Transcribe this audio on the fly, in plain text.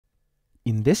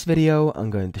In this video,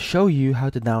 I'm going to show you how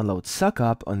to download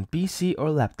Suckup on PC or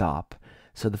laptop.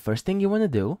 So the first thing you want to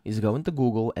do is go into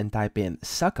Google and type in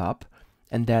Suckup,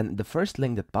 and then the first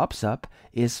link that pops up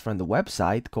is from the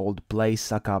website called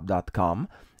playsuckup.com,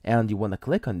 and you want to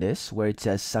click on this where it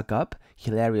says Suckup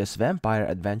Hilarious Vampire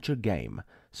Adventure Game.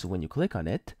 So when you click on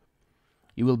it,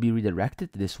 you will be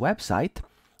redirected to this website,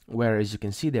 where as you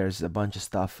can see there's a bunch of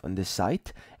stuff on this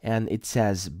site, and it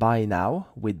says buy now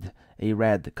with a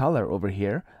red color over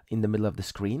here in the middle of the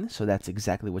screen, so that's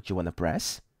exactly what you want to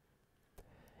press.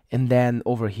 And then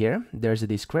over here there's a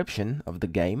description of the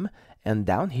game, and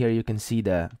down here you can see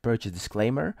the purchase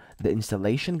disclaimer, the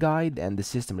installation guide, and the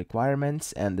system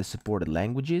requirements and the supported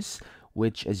languages,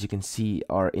 which as you can see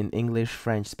are in English,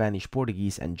 French, Spanish,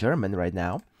 Portuguese, and German right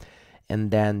now. And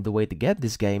then the way to get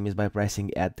this game is by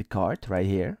pressing add to cart right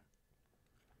here.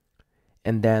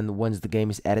 And then once the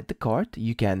game is added to cart,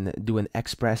 you can do an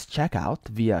express checkout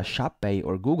via ShopPay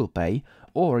or Google Pay,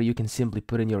 or you can simply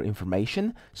put in your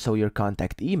information, so your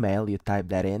contact email, you type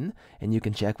that in, and you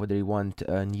can check whether you want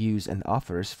news and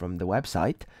offers from the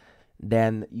website.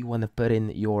 Then you want to put in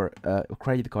your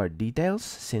credit card details,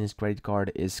 since credit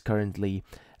card is currently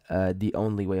the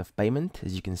only way of payment.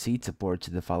 As you can see, it supports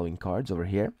the following cards over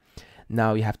here.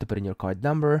 Now you have to put in your card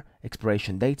number,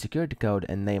 expiration date, security code,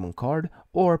 and name on card,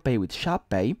 or pay with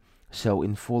ShopPay, so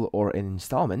in full or in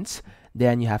installments.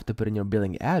 Then you have to put in your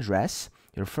billing address,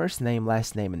 your first name,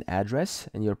 last name, and address,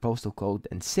 and your postal code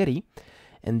and city.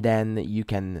 And then you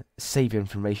can save your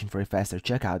information for a faster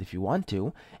checkout if you want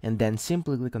to, and then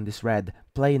simply click on this red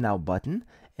Play Now button,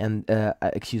 and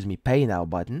Pay Now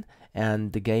button,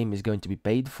 and the game is going to be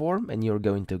paid for, and you're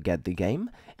going to get the game.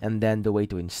 And then the way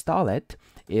to install it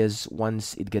is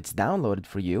once it gets downloaded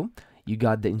for you, you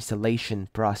got the installation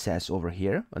process over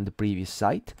here on the previous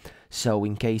site. So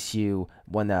in case you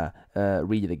wanna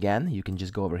read it again, you can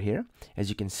just go over here. As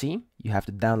you can see, you have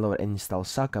to download and install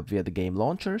Suckup via the game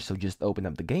launcher. So just open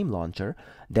up the game launcher,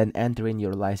 then enter in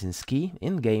your license key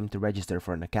in game to register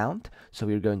for an account. So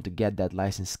you're going to get that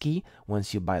license key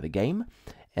once you buy the game.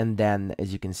 And then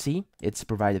as you can see, it's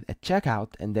provided at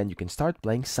checkout, and then you can start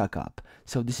playing Suckup.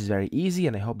 So this is very easy,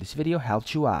 and I hope this video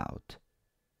helped you out.